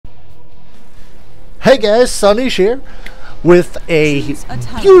Hey guys, Sauniche here with a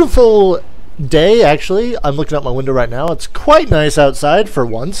beautiful day. Actually, I'm looking out my window right now. It's quite nice outside for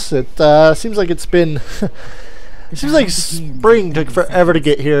once. It seems like it's been it seems like spring took forever to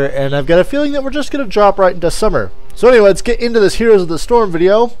get here, and I've got a feeling that we're just gonna drop right into summer. So anyway, let's get into this Heroes of the Storm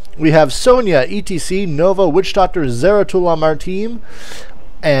video. We have Sonia, E.T.C, Nova, Witch Doctor, Zeratul on our team,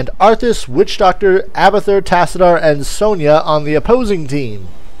 and Arthas, Witch Doctor, Abathur, Tassadar, and Sonia on the opposing team.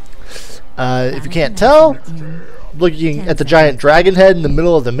 If you can't tell, looking at the giant dragon head in the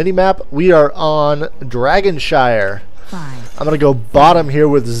middle of the minimap, we are on Dragonshire. I'm going to go bottom here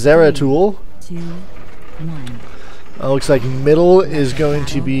with Zeratul. Looks like middle is going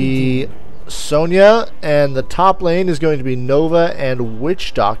to be Sonia, and the top lane is going to be Nova and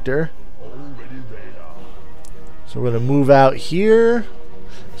Witch Doctor. So we're going to move out here.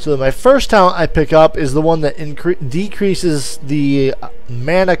 So my first talent I pick up is the one that decreases the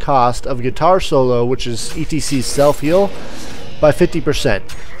mana cost of guitar solo, which is E.T.C's self-heal, by 50%.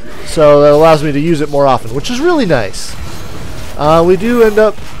 So that allows me to use it more often, which is really nice. We do end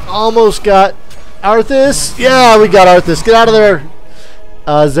up almost got Arthas. Yeah, we got Arthas. Get out of there,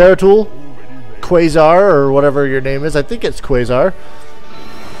 Zeratul, Quasar, or whatever your name is. I think it's Quasar.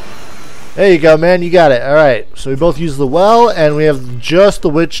 There you go, man. You got it. Alright, so we both use the well, and we have just the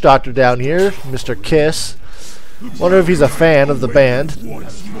Witch Doctor down here, Mr. Kiss. Wonder if he's a fan of the band.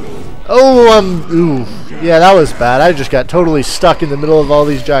 Oh, ooh. Yeah, that was bad. I just got totally stuck in the middle of all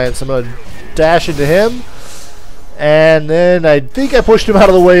these giants. I'm going to dash into him. And then I think I pushed him out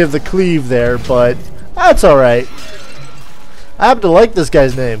of the way of the cleave there, but that's alright. I happen to like this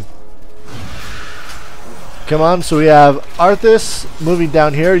guy's name. Come on, so we have Arthas moving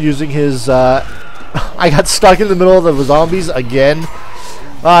down here using his, I got stuck in the middle of the zombies again.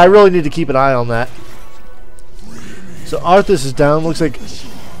 I really need to keep an eye on that. So Arthas is down. Looks like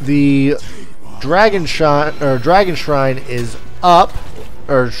the Dragon Shrine is up,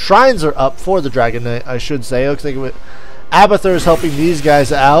 or shrines are up for the Dragon Knight, I should say. Looks like Abathur is helping these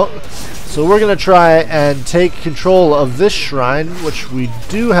guys out. So we're going to try and take control of this shrine, which we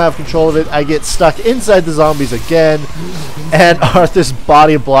do have control of it. I get stuck inside the zombies again, and Arthas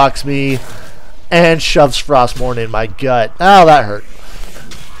body blocks me and shoves Frostmourne in my gut. Oh, that hurt.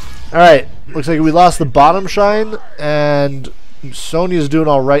 Alright, looks like we lost the bottom shrine, and Sonia's doing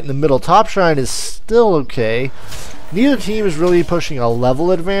alright in the middle. Top shrine is still okay. Neither team is really pushing a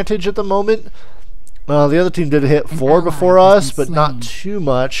level advantage at the moment. The other team did hit 4 before us, but not too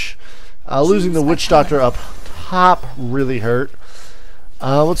much. Losing the Witch Doctor up top really hurt.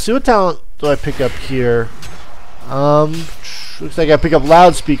 Let's see, what talent do I pick up here? Looks like I pick up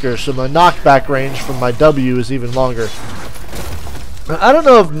Loudspeaker, so my knockback range from my W is even longer. I don't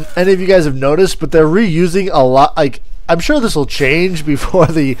know if any of you guys have noticed, but they're reusing a lot. Like, I'm sure this will change before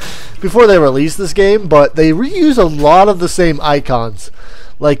they release this game, but they reuse a lot of the same icons.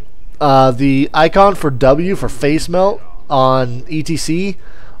 Like the icon for W for face melt on E.T.C.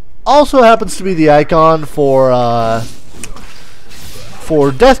 also happens to be the icon for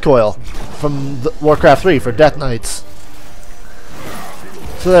Death Coil from Warcraft 3 for Death Knights.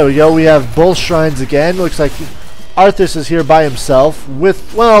 So there we go. We have both shrines again. Looks like Arthas is here by himself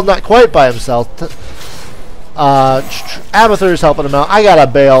with, well, not quite by himself. Abathur is helping him out. I got a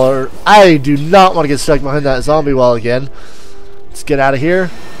bail, or I do not want to get stuck behind that zombie wall again. Let's get out of here.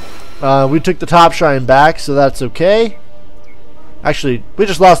 We took the top shrine back, so that's okay. Actually, we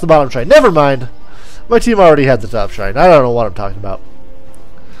just lost the bottom shrine. Never mind. My team already had the top shrine. I don't know what I'm talking about.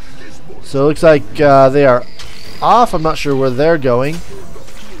 So it looks like they are off. I'm not sure where they're going.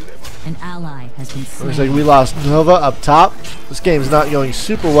 An ally has been slain. Looks like we lost Nova up top. This game's not going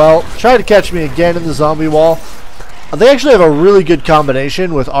super well. Try to catch me again in the zombie wall. They actually have a really good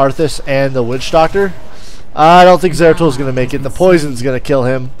combination with Arthas and the Witch Doctor. I don't think Zeratul's going to make it. The poison's going to kill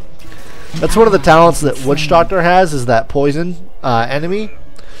him. That's one of the talents that Witch Doctor has, is that poison enemy,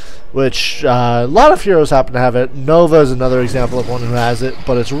 which a lot of heroes happen to have it. Nova is another example of one who has it,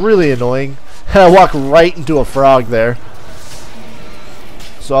 but it's really annoying. I walk right into a frog there.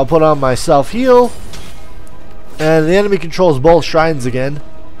 So I'll put on my self-heal, and the enemy controls both shrines again.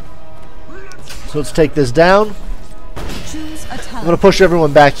 So let's take this down. I'm going to push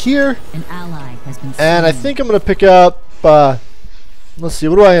everyone back here, and I think I'm going to pick up, let's see,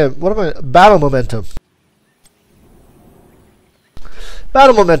 what do I have? What am I? Battle Momentum.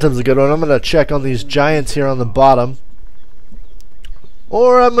 Battle Momentum's a good one. I'm going to check on these giants here on the bottom.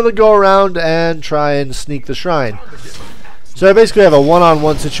 Or I'm going to go around and try and sneak the shrine. So I basically have a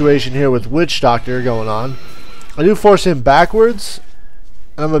one-on-one situation here with Witch Doctor going on. I do force him backwards,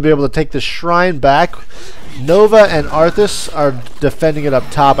 and I'm going to be able to take the shrine back Nova and Arthas are defending it up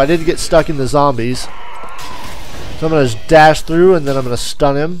top. I did get stuck in the zombies. So I'm going to dash through and then I'm going to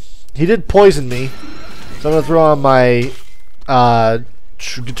stun him. He did poison me. So I'm going to throw on my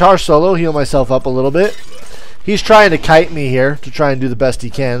guitar solo, heal myself up a little bit. He's trying to kite me here to try and do the best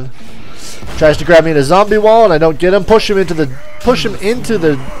he can. Tries to grab me in a zombie wall and I don't get him. Push him into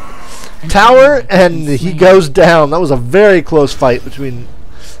the tower and he goes down. That was a very close fight between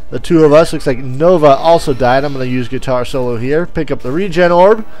the two of us. Looks like Nova also died. I'm going to use guitar solo here. Pick up the regen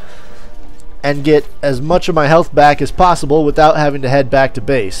orb and get as much of my health back as possible without having to head back to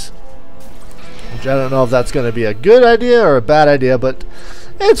base. Which I don't know if that's going to be a good idea or a bad idea, but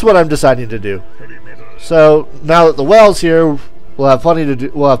it's what I'm deciding to do. So now that the well's here, we'll have plenty to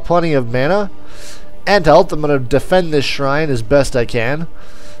do. We'll have plenty of mana and health. I'm going to defend this shrine as best I can.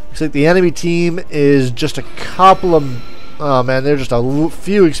 Looks like the enemy team is just a couple of... Oh man, they're just a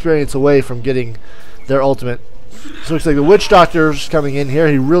few experience away from getting their ultimate. So it looks like the Witch Doctor's coming in here.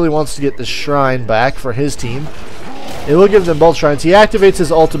 He really wants to get this shrine back for his team. It will give them both shrines. He activates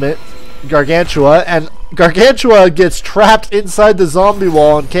his ultimate, Gargantua, and Gargantua gets trapped inside the zombie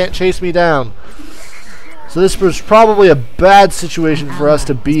wall and can't chase me down. So this was probably a bad situation for us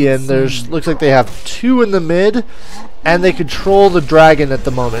to be in. Looks like they have 2 in the mid, and they control the dragon at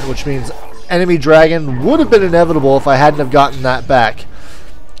the moment, which means enemy dragon would have been inevitable if I hadn't have gotten that back.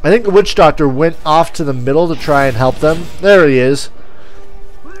 I think the Witch Doctor went off to the middle to try and help them. There he is.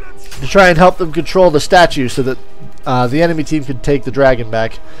 To try and help them control the statue so that the enemy team could take the dragon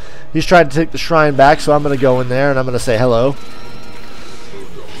back. He's trying to take the shrine back, so I'm going to go in there and I'm going to say hello.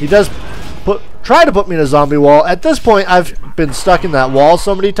 He does try to put me in a zombie wall. At this point, I've been stuck in that wall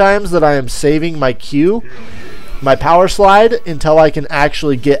so many times that I am saving my Q, my power slide, until I can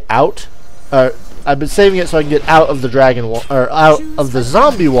actually get out. I've been saving it so I can get out of the dragon wall, or out of the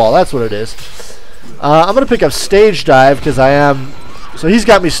zombie wall. That's what it is. I'm going to pick up stage dive because I am... So he's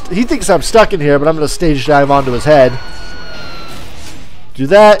got me... He thinks I'm stuck in here, but I'm going to stage dive onto his head. Do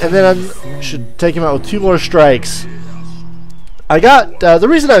that, and then I should take him out with 2 more strikes. I got... the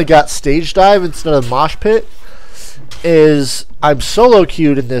reason I got stage dive instead of mosh pit is I'm solo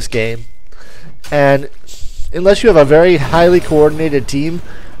queued in this game. And unless you have a very highly coordinated team,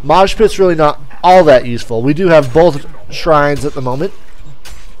 mosh pit's really not all that useful. We do have both shrines at the moment.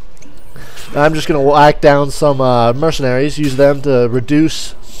 I'm just going to whack down some mercenaries, use them to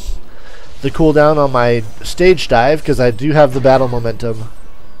reduce the cooldown on my stage dive because I do have the battle momentum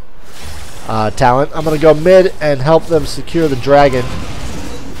talent. I'm going to go mid and help them secure the dragon.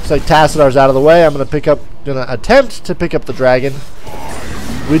 Looks like Tassidar's out of the way. I'm going to attempt to pick up the dragon.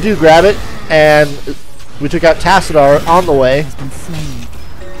 We do grab it, and we took out Tassadar on the way.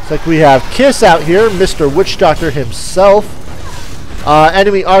 Looks like we have Kiss out here, Mr. Witch Doctor himself.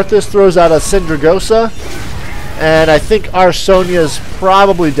 Enemy Arthas throws out a Syndragosa, and I think our Sonia's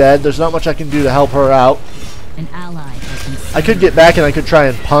probably dead. There's not much I can do to help her out. An ally has been slain. I could get back and I could try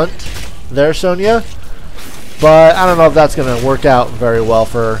and punt their Sonia, but I don't know if that's going to work out very well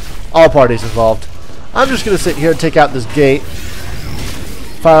for all parties involved. I'm just going to sit here and take out this gate.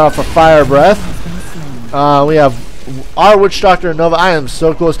 Fire off a fire breath. We have our Witch Doctor and Nova. I am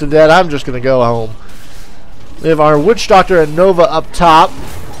so close to dead. I'm just going to go home. We have our Witch Doctor and Nova up top.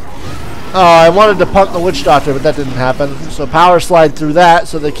 Oh, I wanted to punt the Witch Doctor, but that didn't happen. So power slide through that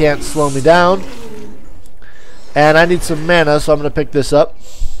so they can't slow me down. And I need some mana, so I'm going to pick this up.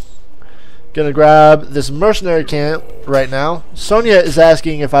 Going to grab this mercenary camp right now. Sonia is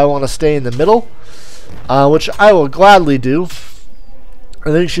asking if I want to stay in the middle, which I will gladly do.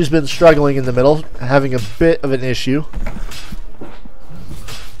 I think she's been struggling in the middle, having a bit of an issue.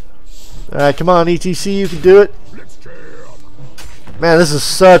 Alright, come on, E.T.C, you can do it. Man, this is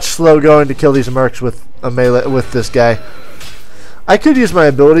such slow going to kill these mercs with a melee with this guy. I could use my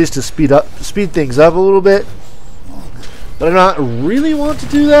abilities to speed things up a little bit, but I don't really want to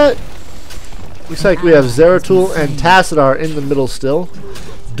do that. Looks like we have Zeratul and Tassadar in the middle still,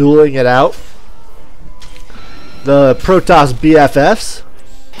 dueling it out. The Protoss BFFs.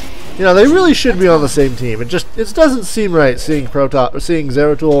 You know, they really should be on the same team. It doesn't seem right seeing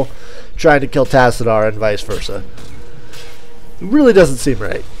Zeratul trying to kill Tassadar and vice versa. It really doesn't seem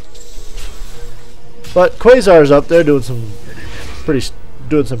right. But Quasar's up there doing some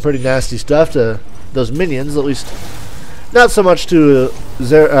pretty nasty stuff to those minions, at least not so much to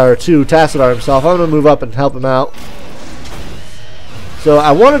Tassadar himself. I'm gonna move up and help him out. So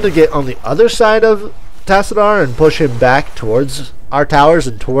I wanted to get on the other side of Tassadar and push him back towards our towers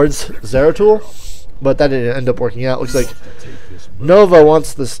and towards Zeratul, but that didn't end up working out. Looks like Nova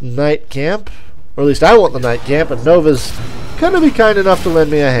wants this night camp, or at least I want the night camp, and Nova's gonna be kind enough to lend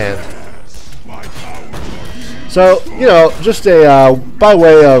me a hand. So, you know, just a by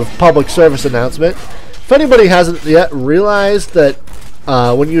way of public service announcement, if anybody hasn't yet realized that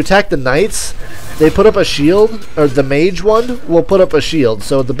when you attack the knights, they put up a shield, or the mage one will put up a shield.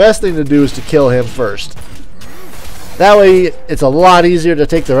 So the best thing to do is to kill him first. That way, it's a lot easier to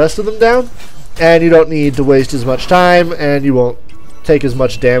take the rest of them down, and you don't need to waste as much time, and you won't take as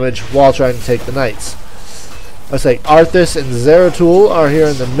much damage while trying to take the knights. Let's say Arthas and Zeratul are here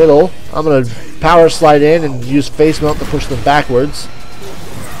in the middle. I'm going to power slide in and use face melt to push them backwards.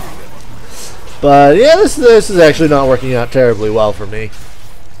 But yeah, this is actually not working out terribly well for me.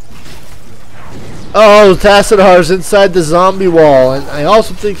 Oh, Tassadar's inside the zombie wall, and I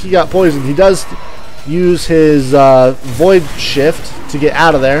also think he got poisoned. He does use his void shift to get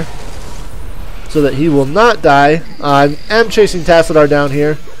out of there so that he will not die. I am chasing Tassadar down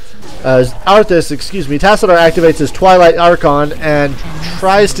here. Tassadar activates his Twilight Archon and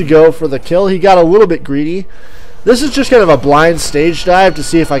tries to go for the kill. He got a little bit greedy. This is just kind of a blind stage dive to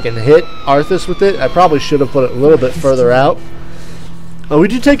see if I can hit Arthas with it. I probably should have put it a little bit further out. We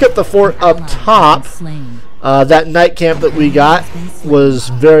do take up the fort up top. That night camp that we got was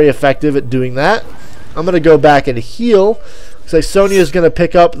very effective at doing that. I'm going to go back and heal. So Sonya is going to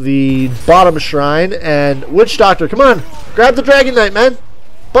pick up the bottom shrine. And Witch Doctor, come on. Grab the Dragon Knight, man.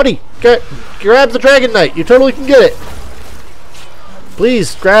 Buddy, grab the Dragon Knight. You totally can get it.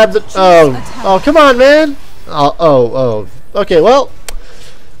 Please, grab the... Oh, come on, man. Oh. Okay, well,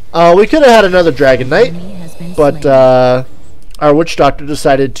 we could have had another Dragon Knight. But our Witch Doctor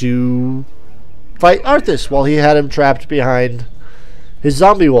decided to fight Arthas while he had him trapped behind his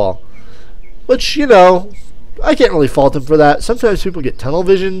zombie wall. Which, you know, I can't really fault him for that. Sometimes people get tunnel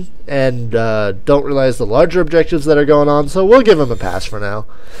vision and don't realize the larger objectives that are going on, so we'll give him a pass for now.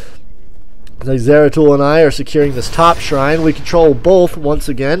 Like Zeratul and I are securing this top shrine. We control both once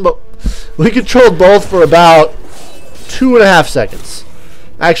again, but we controlled both for about 2.5 seconds.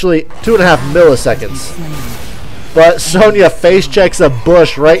 Actually, 2.5 milliseconds. But Sonya face checks a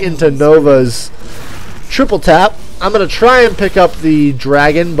bush right into Nova's triple tap. I'm going to try and pick up the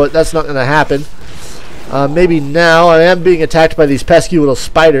dragon, but that's not going to happen. Maybe now. I am being attacked by these pesky little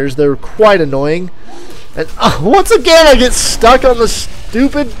spiders. They're quite annoying. And once again, I get stuck on the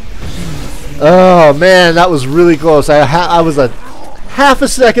stupid... Oh, man, that was really close. I was a half a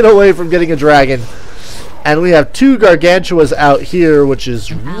second away from getting a dragon. And we have 2 Gargantuas out here, which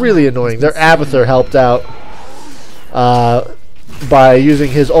is really annoying. Their Abathur helped out by using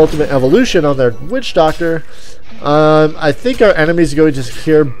his ultimate evolution on their Witch Doctor. I think our enemy's going to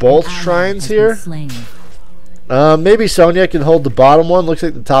secure both shrines here. Maybe Sonya can hold the bottom one. Looks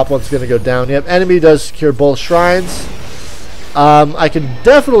like the top one's going to go down. Yep, enemy does secure both shrines. I can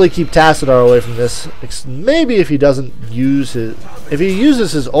definitely keep Tassadar away from this. Maybe if he doesn't use his... If he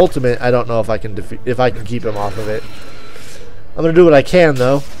uses his ultimate, I don't know if I can keep him off of it. I'm going to do what I can,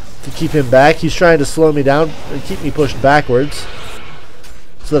 though, to keep him back. He's trying to slow me down and keep me pushed backwards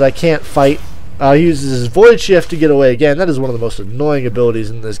so that I can't fight. He uses his Void Shift to get away again. That is one of the most annoying abilities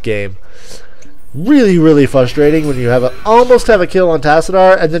in this game. Really, really frustrating when you almost have a kill on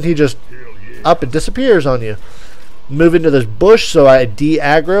Tassadar, and then he just up and disappears on you. Move into this bush, so I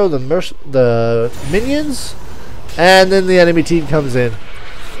de-aggro the minions, and then the enemy team comes in.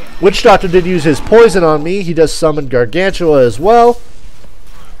 Witch Doctor did use his poison on me. He does summon Gargantua as well.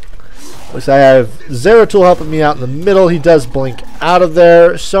 Looks like I have Zeratul helping me out in the middle. He does blink out of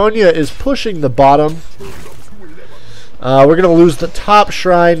there. Sonya is pushing the bottom. We're going to lose the top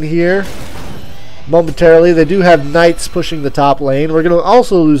shrine here momentarily. They do have knights pushing the top lane. We're going to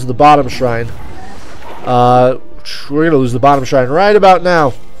also lose the bottom shrine. We're going to lose the bottom shrine right about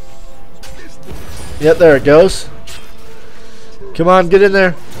now. Yep, there it goes. Come on, get in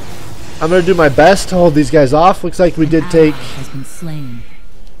there. I'm going to do my best to hold these guys off. Looks like we did take...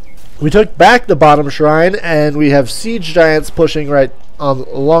 We took back the bottom shrine, and we have siege giants pushing right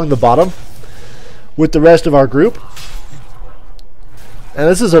along the bottom with the rest of our group. And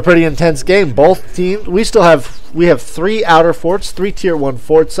this is a pretty intense game. Both teams, we have 3 outer forts, 3 tier 1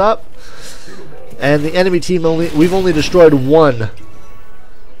 forts up. And the enemy team we've only destroyed 1.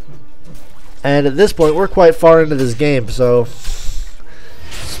 And at this point, we're quite far into this game, so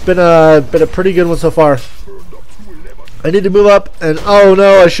it's been a pretty good one so far. I need to move up, and oh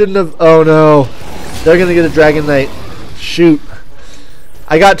no, I shouldn't have. Oh no, they're gonna get a Dragon Knight. Shoot,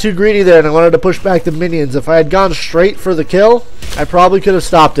 I got too greedy there, and I wanted to push back the minions. If I had gone straight for the kill, I probably could have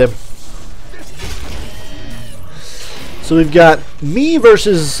stopped him. So we've got me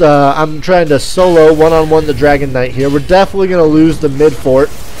versus, I'm trying to solo one-on-one the Dragon Knight here. We're definitely going to lose the mid fort.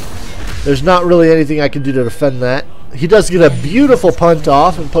 There's not really anything I can do to defend that. He does get a beautiful punt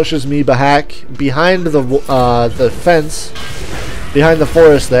off and pushes me back behind the fence, behind the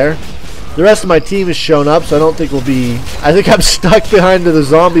forest there. The rest of my team has shown up, so I don't think we'll be... I think I'm stuck behind the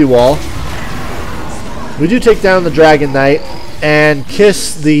zombie wall. We do take down the Dragon Knight, and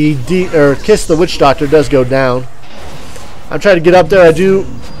Kiss the Witch Doctor does go down. I'm trying to get up there. I do...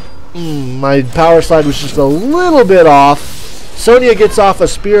 my power slide was just a little bit off. Sonia gets off a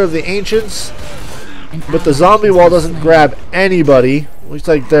Spear of the Ancients, but the zombie wall doesn't grab anybody. Looks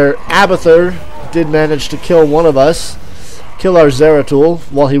like their Abathur did manage to kill one of us. Kill our Zeratul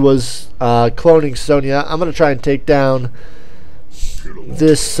while he was cloning Sonia. I'm going to try and take down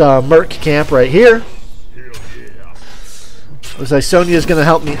this Merc camp right here. Looks like Sonia is going to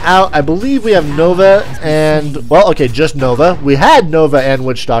help me out. I believe we have Nova and... well, okay, just Nova. We had Nova and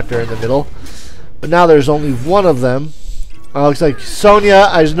Witch Doctor in the middle, but now there's only one of them. Looks like Sonia,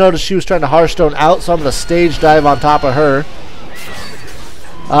 I just noticed she was trying to Hearthstone out, so I'm going to stage dive on top of her.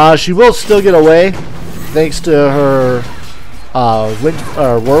 She will still get away, thanks to her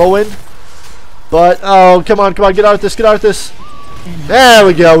Whirlwind. But, oh, come on, get Arthas, get Arthas. There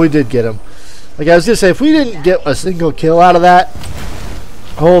we go, we did get him. Like I was going to say, if we didn't get a single kill out of that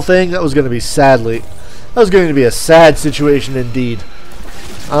whole thing, that was going to be a sad situation indeed.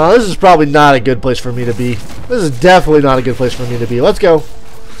 This is probably not a good place for me to be. This is definitely not a good place for me to be. Let's go.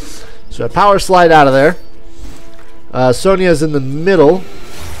 So I power slide out of there. Sonia's in the middle.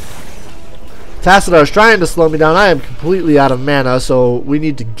 Tassadar is trying to slow me down. I am completely out of mana, so we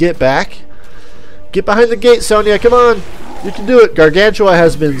need to get back. Get behind the gate, Sonia. Come on. You can do it. Gargantua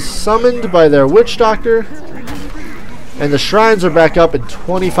has been summoned by their Witch Doctor. And the shrines are back up in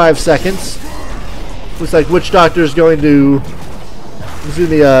 25 seconds. Looks like Witch Doctor is going to... this is going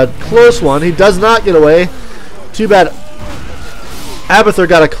to be a close one. He does not get away. Too bad Abathur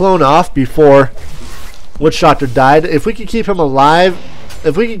got a clone off before Witch Doctor died. If we could keep him alive,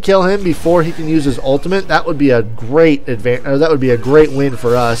 if we could kill him before he can use his ultimate, that would be a great that would be a great win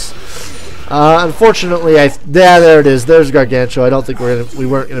for us. Unfortunately, there it is. There's Gargantua. I don't think we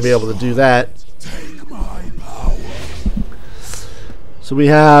weren't going to be able to do that. So we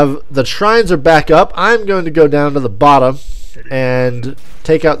have the shrines are back up. I'm going to go down to the bottom and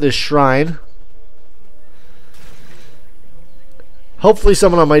take out this shrine. Hopefully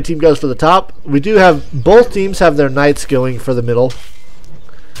someone on my team goes for the top. We do have, both teams have their knights going for the middle.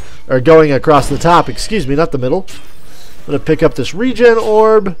 Or going across the top, excuse me, not the middle. I'm going to pick up this regen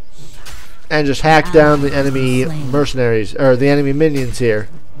orb and just hack down the enemy mercenaries, or the enemy minions here.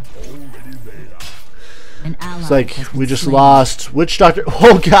 It's like we just lost Witch Doctor.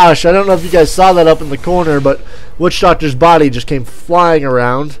 Oh gosh, I don't know if you guys saw that up in the corner, but Witch Doctor's body just came flying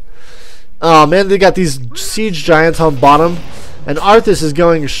around. Oh man, they got these siege giants on bottom, and Arthas is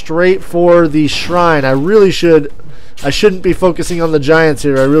going straight for the shrine. I shouldn't be focusing on the giants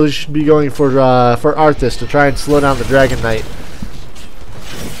here. I really should be going for Arthas to try and slow down the Dragon Knight.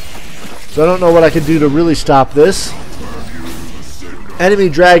 So I don't know what I can do to really stop this. Enemy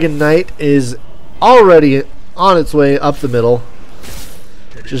Dragon Knight is already on its way up the middle,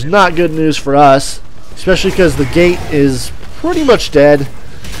 which is not good news for us, especially because the gate is pretty much dead.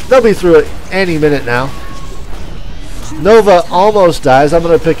 They'll be through it any minute now. Nova almost dies. I'm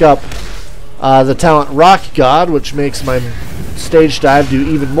going to pick up the talent Rock God, which makes my stage dive do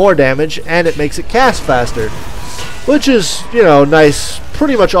even more damage, and it makes it cast faster, which is, you know, nice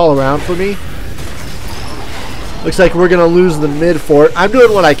pretty much all around for me. Looks like we're going to lose the mid fort. I'm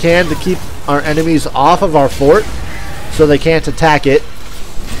doing what I can to keep our enemies off of our fort so they can't attack it.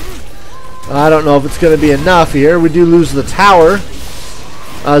 I don't know if it's going to be enough here. We do lose the tower.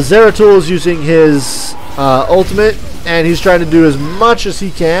 Zeratul is using his ultimate, and he's trying to do as much as he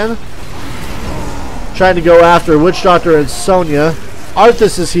can. Trying to go after Witch Doctor and Sonia.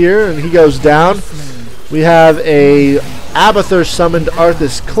 Arthas is here, and he goes down. We have a Abathur summoned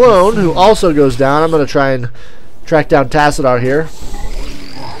Arthas clone who also goes down. I'm going to try and track down Tassadar here.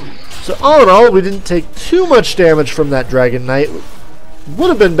 So all in all, we didn't take too much damage from that Dragon Knight. Would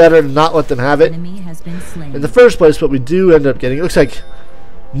have been better to not let them have it in the first place, but we do end up getting it. Looks like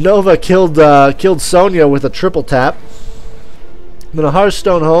Nova killed Sonia with a triple tap. I'm going to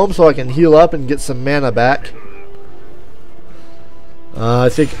Hearthstone home so I can heal up and get some mana back. I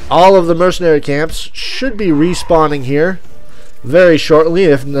think all of the mercenary camps should be respawning here very shortly,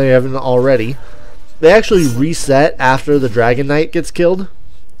 if they haven't already. They actually reset after the Dragon Knight gets killed,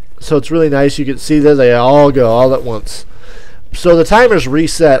 so it's really nice. You can see that they all go all at once. So the timers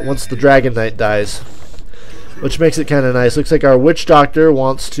reset once the Dragon Knight dies, which makes it kind of nice. Looks like our Witch Doctor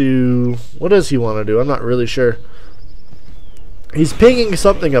wants to... what does he want to do? I'm not really sure. He's pinging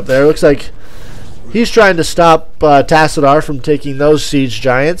something up there. Looks like He's trying to stop Tassadar from taking those siege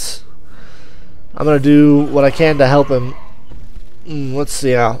giants. I'm going to do what I can to help him. Let's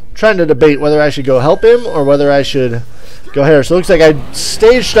see. I'm trying to debate whether I should go help him or whether I should go here. So it looks like I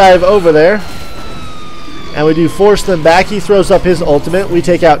stage dive over there. And we do force them back. He throws up his ultimate. We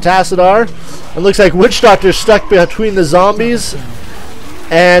take out Tassadar. It looks like Witch Doctor's stuck between the zombies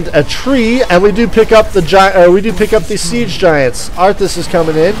and a tree. And we do pick up the siege giants. Arthas is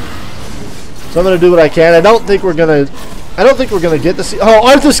coming in. So I'm gonna do what I can. I don't think we're gonna get the oh,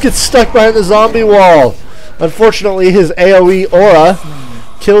 Arthas gets stuck behind the zombie wall. Unfortunately, his AoE aura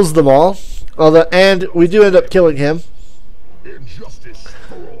kills them all. And we do end up killing him.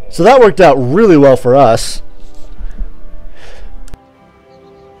 So that worked out really well for us.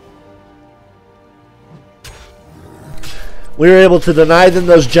 We were able to deny them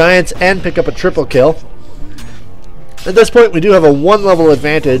those giants and pick up a triple kill. At this point, we do have a 1 level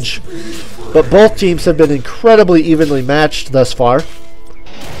advantage, but both teams have been incredibly evenly matched thus far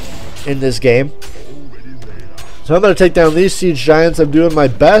in this game. So I'm going to take down these siege giants. I'm doing my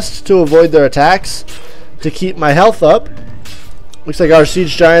best to avoid their attacks to keep my health up. Looks like our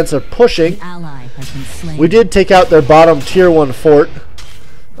siege giants are pushing. We did take out their bottom tier 1 fort,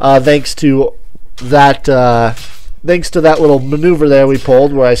 thanks to that little maneuver there we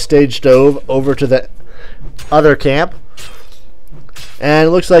pulled, where I stage dove over to the other camp. And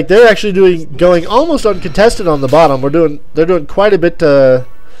it looks like they're actually going almost uncontested on the bottom. They're doing quite a bit to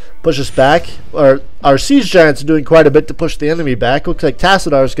push us back. Or our siege giants are doing quite a bit to push the enemy back. Looks like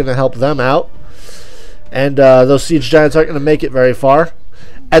Tassadar is going to help them out. And those siege giants aren't going to make it very far.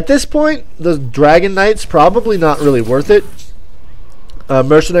 At this point, the Dragon Knights probably not really worth it.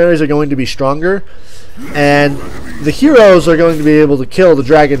 Mercenaries are going to be stronger, and the heroes are going to be able to kill the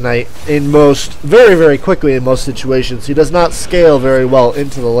Dragon Knight very, very quickly in most situations. He does not scale very well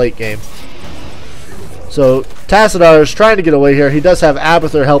into the late game. So Tassadar is trying to get away here. He does have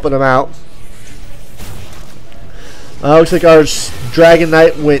Abathur helping him out. Looks like our Dragon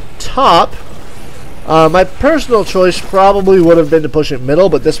Knight went top. My personal choice probably would have been to push it middle,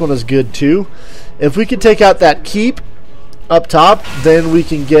 but this one is good too. If we could take out that keep up top, then we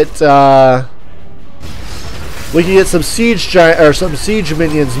can get some siege some siege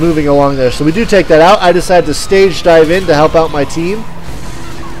minions moving along there. So we do take that out. I decided to stage dive in to help out my team.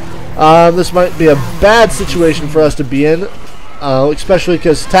 This might be a bad situation for us to be in, especially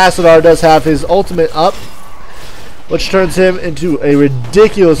because Tassadar does have his ultimate up, which turns him into a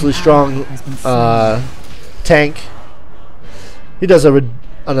ridiculously strong tank. He does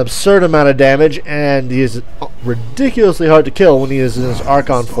an absurd amount of damage, and he is ridiculously hard to kill when he is in his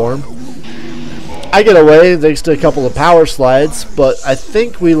Archon form. I get away thanks to a couple of power slides, but I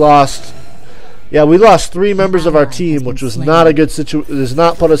think we lost... Yeah, we lost 3 members of our team, which was not a good does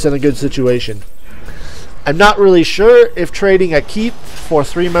not put us in a good situation. I'm not really sure if trading a keep for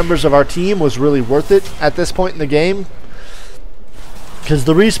 3 members of our team was really worth it at this point in the game, because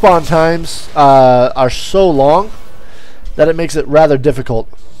the respawn times are so long that it makes it rather difficult.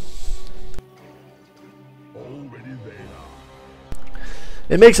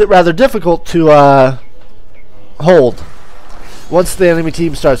 It makes it rather difficult to hold once the enemy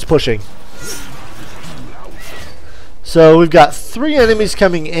team starts pushing. So we've got 3 enemies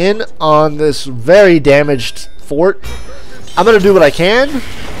coming in on this very damaged fort. I'm going to do what I can,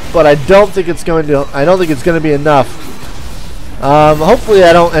 but I don't think it's going to be enough. Hopefully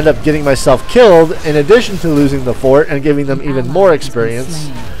I don't end up getting myself killed in addition to losing the fort and giving them even more experience.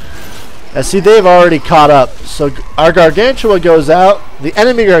 See, they've already caught up. So our Gargantua goes out. The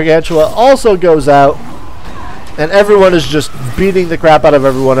enemy Gargantua also goes out. And everyone is just beating the crap out of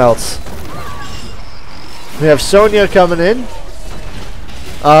everyone else. We have Sonia coming in.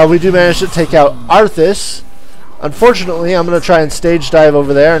 We do manage to take out Arthas. Unfortunately, I'm going to try and stage dive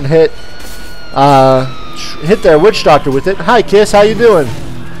over there and hit their Witch Doctor with it. Hi, Kiss. How you doing?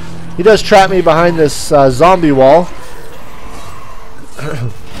 He does trap me behind this zombie wall.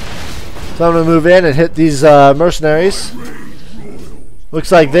 So I'm going to move in and hit these mercenaries.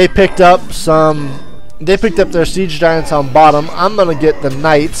 Looks like they picked up their siege giants on bottom. I'm going to get the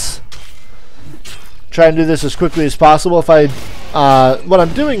knights. Try and do this as quickly as possible. What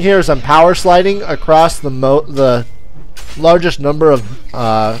I'm doing here is I'm power sliding across the largest number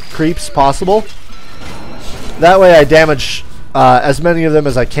of creeps possible. That way I damage as many of them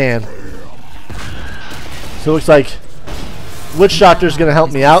as I can. So it looks like Witch Doctor's going to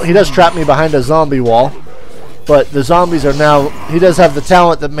help me out. He does trap me behind a zombie wall, but the zombies are now... He does have the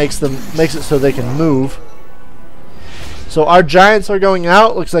talent that makes it so they can move. So our giants are going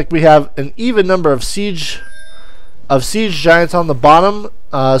out. Looks like we have an even number of siege giants on the bottom.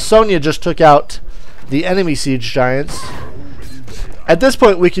 Sonia just took out the enemy siege giants. At this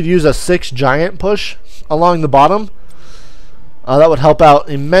point, we could use a 6 giant push along the bottom. That would help out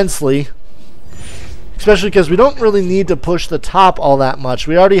immensely. Especially because we don't really need to push the top all that much.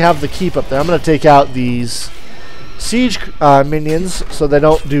 We already have the keep up there. I'm going to take out these siege minions so they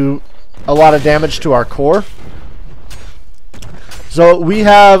don't do a lot of damage to our core. So we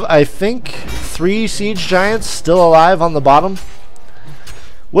have, I think, 3 siege giants still alive on the bottom.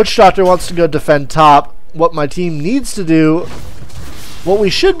 Witch Doctor wants to go defend top. What my team needs to do, what we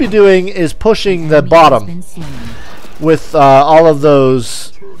should be doing, is pushing the bottom with all of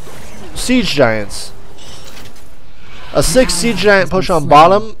those siege giants. A 6 siege giant push on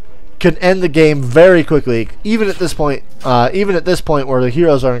bottom could end the game very quickly, even at this point. Even at this point where the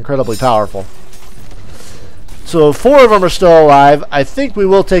heroes are incredibly powerful. So 4 of them are still alive. I think we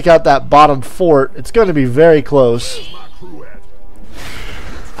will take out that bottom fort. It's going to be very close.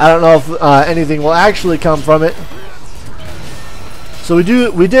 I don't know if anything will actually come from it. So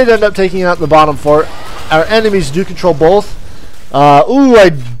we did end up taking out the bottom fort. Our enemies do control both. Ooh, I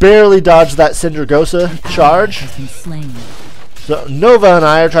barely dodged that Syndragosa charge. So Nova and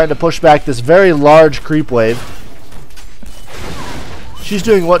I are trying to push back this very large creep wave. She's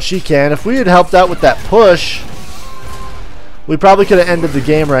doing what she can. If we had helped out with that push, we probably could have ended the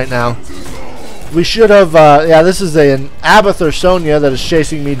game right now. We should have, yeah, this is an Abathur Sonia that is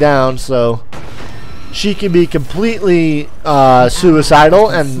chasing me down, so she can be completely suicidal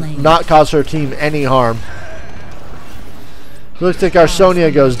and not cause her team any harm. Looks like our Sonia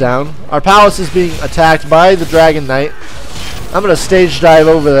goes down. Our palace is being attacked by the Dragon Knight. I'm going to stage dive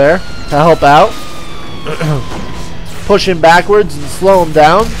over there to help out. Push him backwards and slow him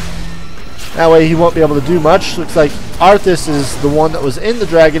down. That way he won't be able to do much. Looks like Arthas is the one that was in the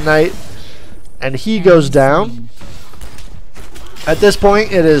Dragon Knight, and he goes down. At this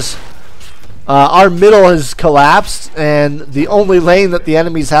point, it is our middle has collapsed, and the only lane that the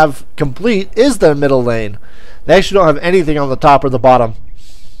enemies have complete is their middle lane. They actually don't have anything on the top or the bottom.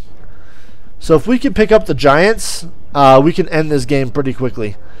 So if we can pick up the giants, we can end this game pretty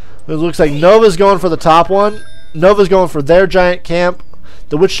quickly. It looks like Nova's going for the top one. Nova's going for their giant camp.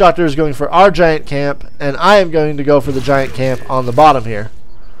 The Witch Doctor is going for our giant camp, and I am going to go for the giant camp on the bottom here.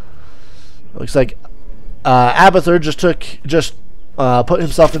 Looks like Abathur just put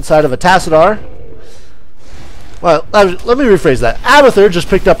himself inside of a Tassadar. Well, let me rephrase that. Abathur just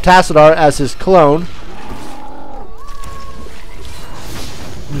picked up Tassadar as his clone.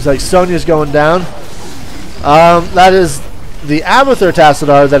 Looks like Sonia's going down. That is the Abathur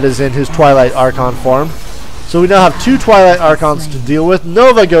Tassadar that is in his Twilight Archon form. So we now have 2 Twilight Archons to deal with.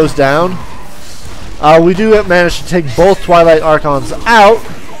 Nova goes down. We do manage to take both Twilight Archons out.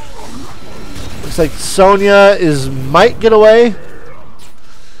 Looks like Sonia might get away.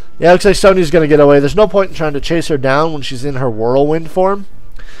 Yeah, looks like Sonia's going to get away. There's no point in trying to chase her down when she's in her whirlwind form.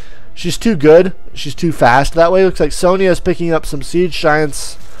 She's too good. She's too fast that way. Looks like Sonia is picking up some siege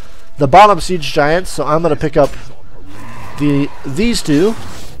giants, the bottom siege giants. So I'm going to pick up these 2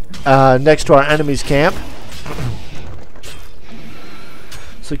 next to our enemy's camp.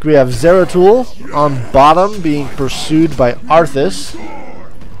 Looks like we have Zeratul on bottom being pursued by Arthas.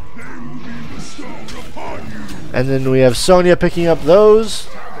 And then we have Sonia picking up those.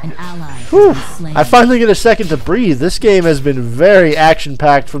 An ally Whew. I finally get a second to breathe. This game has been very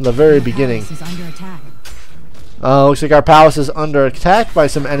action-packed from the very beginning. Looks like our palace is under attack by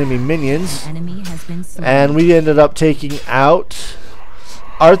some enemy minions. And we ended up taking out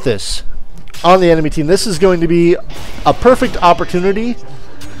Arthas on the enemy team. This is going to be a perfect opportunity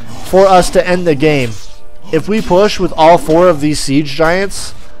for us to end the game. If we push with all 4 of these siege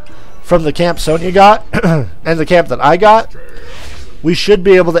giants from the camp Sonia got and the camp that I got, we should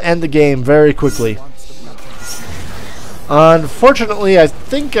be able to end the game very quickly. Unfortunately, I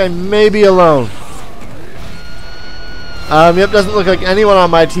think I may be alone. Yep, doesn't look like anyone on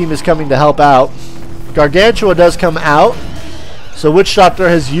my team is coming to help out. Gargantua does come out. So Witch Doctor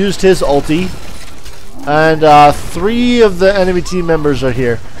has used his ulti. And 3 of the enemy team members are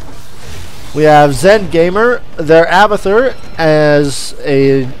here. We have Zen Gamer, their Abathur, as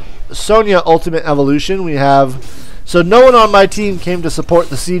a Sonia Ultimate Evolution. We have... So no one on my team came to support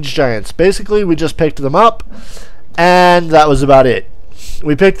the Siege Giants. Basically, we just picked them up, and that was about it.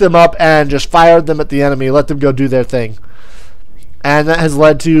 We picked them up and just fired them at the enemy, let them go do their thing. And that has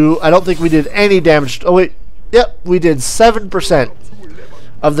led to... I don't think we did any damage... Oh, wait. Yep, we did 7%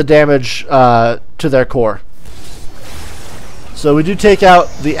 of the damage to their core. So we do take out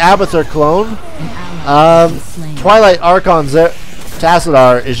the Abathur clone. Twilight Archon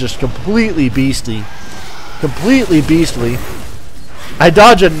Tassadar is just completely beastly. Completely beastly. I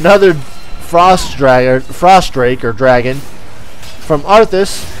dodge another Frost Drake or Dragon from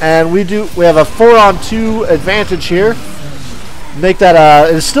Arthas, and we have a 4-on-2 advantage here. Make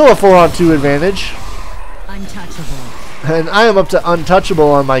that it's still a 4-on-2 advantage. Untouchable. And I am up to untouchable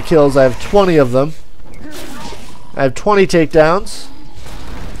on my kills. I have 20 of them. I have 20 takedowns.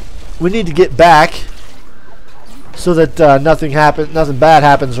 We need to get back so that nothing bad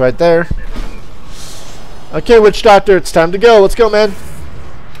happens right there. Okay, Witch Doctor, it's time to go. Let's go, man.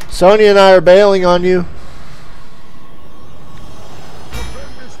 Sonya and I are bailing on you.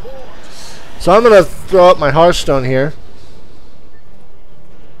 So I'm going to throw up my Hearthstone here.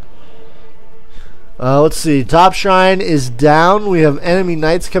 Let's see. Top Shrine is down. We have enemy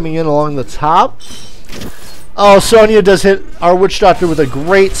knights coming in along the top. Oh, Sonya does hit our Witch Doctor with a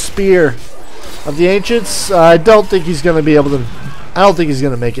great spear of the Ancients. I don't think he's going to be able to... I don't think he's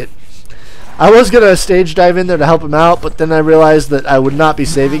going to make it. I was going to stage dive in there to help him out, but then I realized that I would not be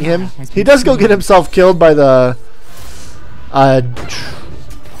saving him. He does go get himself killed by the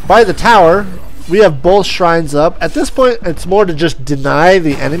tower. We have both shrines up. At this point, it's more to just deny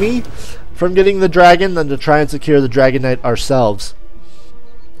the enemy from getting the dragon than to try and secure the Dragon Knight ourselves.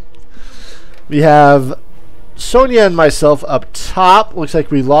 We have Sonya and myself up top. Looks like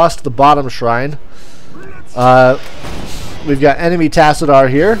we lost the bottom shrine. We've got enemy Tassadar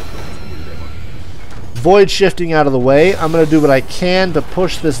here. Void shifting out of the way. I'm going to do what I can to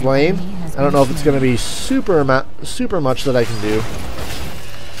push this lane. I don't know if it's going to be super much that I can do,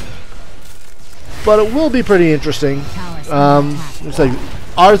 but it will be pretty interesting. Looks like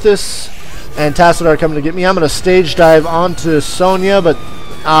Arthas and Tassadar are coming to get me. I'm going to stage dive onto Sonya, but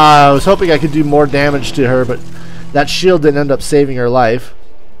I was hoping I could do more damage to her, but that shield didn't end up saving her life.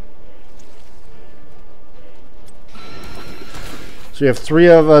 So we have 3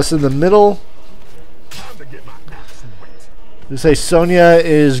 of us in the middle. They say Sonya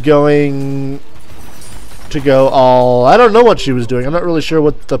is going to go all... I don't know what she was doing. I'm not really sure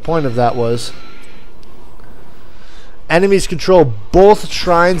what the point of that was. Enemies control both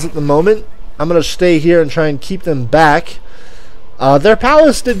shrines at the moment. I'm going to stay here and try and keep them back. Their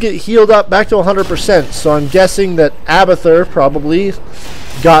palace did get healed up back to 100%, so I'm guessing that Abathur probably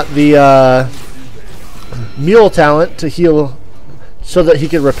got the mule talent to heal so that he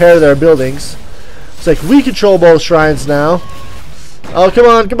could repair their buildings. It's like we control both shrines now. Oh, come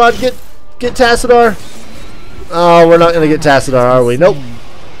on, get Tassadar. Oh, we're not going to get Tassadar, are we? Nope.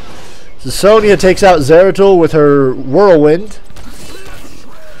 So Sonya takes out Zeratul with her whirlwind.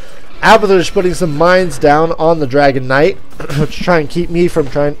 Abathur's putting some mines down on the Dragon Knight to try and keep me from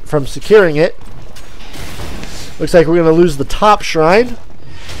securing it. Looks like we're going to lose the top shrine.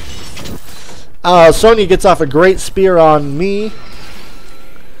 Sonya gets off a great spear on me.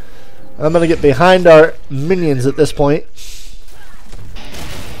 I'm going to get behind our minions at this point.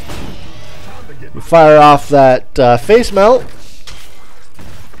 We fire off that face melt.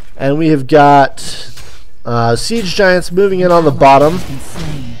 And we have got siege giants moving in on the bottom.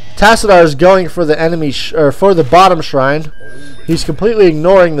 Tassadar is going for the enemy for the bottom shrine. He's completely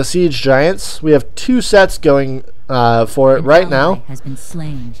ignoring the siege giants. We have 2 sets going for it right now.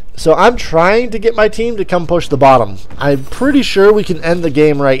 So I'm trying to get my team to come push the bottom. I'm pretty sure we can end the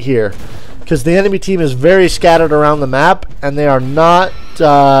game right here, because the enemy team is very scattered around the map, and they are not...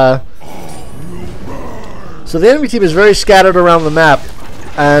 So the enemy team is very scattered around the map,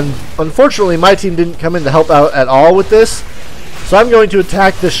 and unfortunately my team didn't come in to help out at all with this. So I'm going to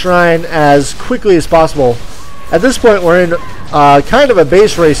attack the shrine as quickly as possible. At this point we're in kind of a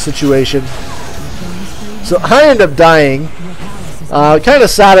base race situation. So I end up dying. Kind of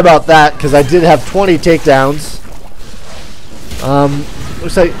sad about that, because I did have 20 takedowns.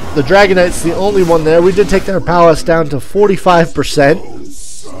 Looks like the Dragon Knight's the only one there. We did take their palace down to 45%.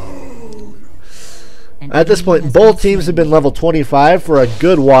 At this point, both teams have been level 25 for a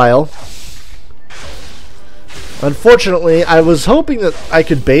good while. Unfortunately, I was hoping that I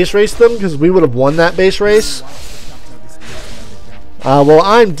could base race them, because we would have won that base race. Well,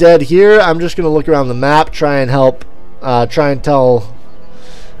 I'm dead here. I'm just going to look around the map, try and help, try and tell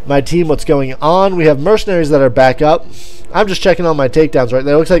my team what's going on. We have mercenaries that are back up. I'm just checking on my takedowns right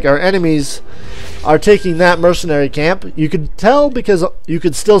there. It looks like our enemies are taking that mercenary camp. You could tell because you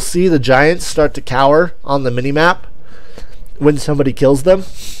could still see the giants start to cower on the minimap when somebody kills them.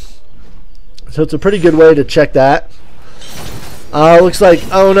 So it's a pretty good way to check that. Looks like,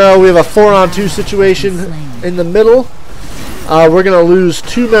 oh no, we have a 4-on-2 situation in the middle. We're going to lose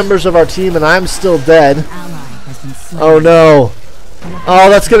 2 members of our team, and I'm still dead. Oh no. Oh,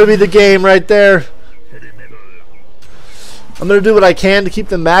 that's going to be the game right there. I'm going to do what I can to keep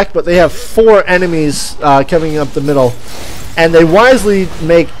them back, but they have 4 enemies coming up the middle. And they wisely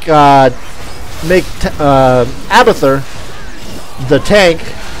make make Abathur the tank,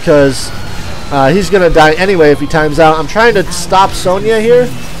 because he's going to die anyway if he times out. I'm trying to stop Sonya here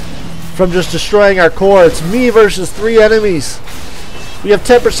from just destroying our core. It's me versus 3 enemies. We have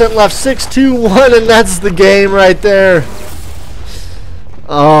 10% left. 6, 2, 1, and that's the game right there.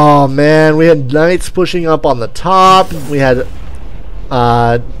 Oh, man. We had Knights pushing up on the top. We had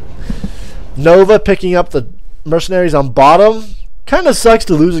Nova picking up the mercenaries on bottom. Kind of sucks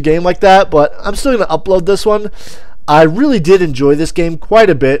to lose a game like that, but I'm still going to upload this one. I really did enjoy this game quite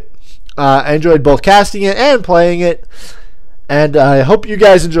a bit. I enjoyed both casting it and playing it, and I hope you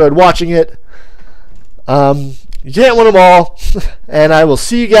guys enjoyed watching it. You can't win them all, and I will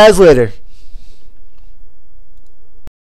see you guys later.